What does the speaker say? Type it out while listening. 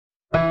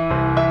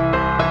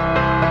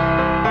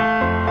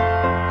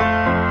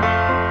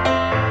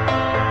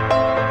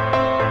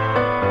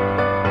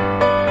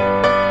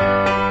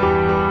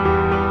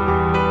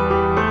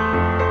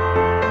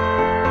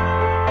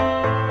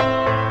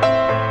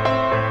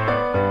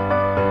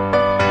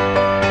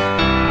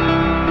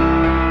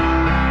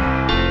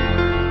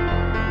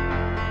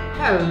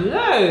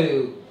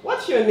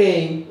your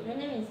name? My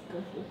name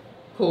is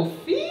Kofi.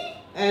 Kofi?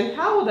 And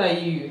how old are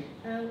you?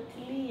 I'm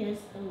 3 years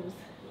old.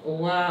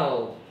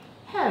 Wow.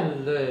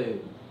 Hello.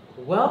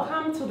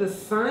 Welcome to the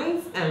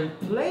Science and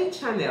Play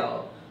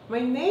channel. My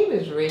name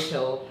is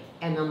Rachel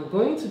and I'm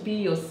going to be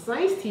your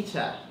science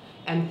teacher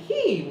and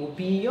he will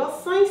be your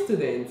science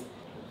student.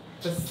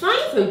 The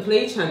Science and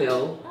Play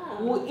channel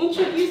will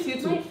introduce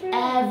you to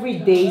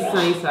everyday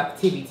science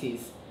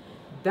activities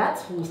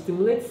that will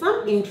stimulate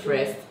some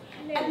interest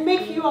and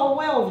make you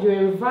aware of your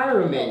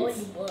environment,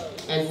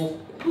 and will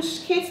push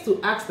kids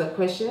to ask the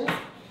questions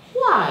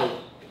why,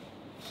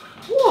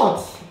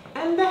 what,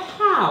 and the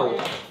how.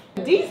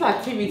 These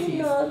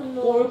activities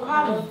will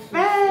require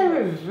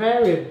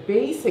very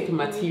basic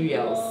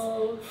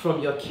materials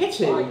from your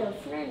kitchen,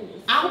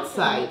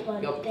 outside,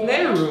 your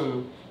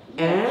playroom,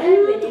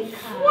 and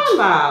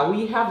voila,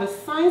 we have a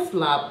science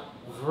lab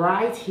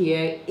right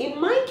here in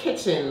my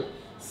kitchen.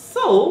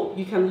 So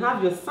you can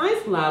have your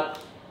science lab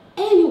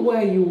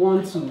anywhere you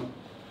want to.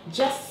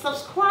 Just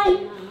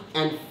subscribe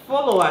and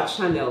follow our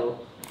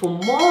channel for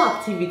more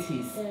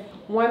activities.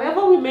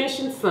 Whenever we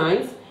mention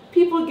science,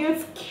 people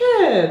get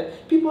scared.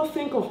 People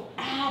think of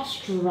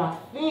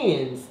abstract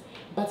things.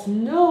 But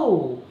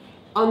no,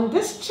 on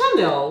this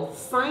channel,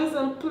 Science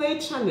and Play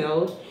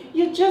channel,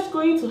 you're just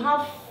going to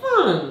have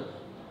fun.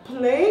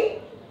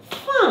 Play,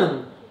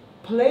 fun,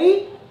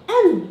 play,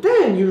 and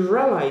then you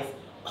realize,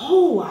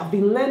 oh, I've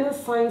been learning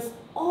science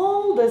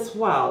all this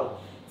while.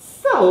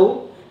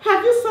 So,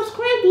 have you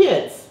subscribed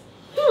yet?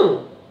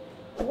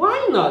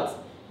 Why not?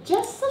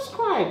 Just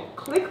subscribe.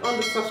 Click on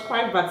the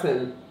subscribe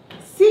button.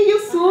 See you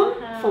soon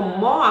for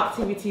more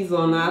activities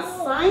on our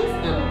Science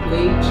and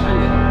Play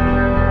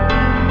channel.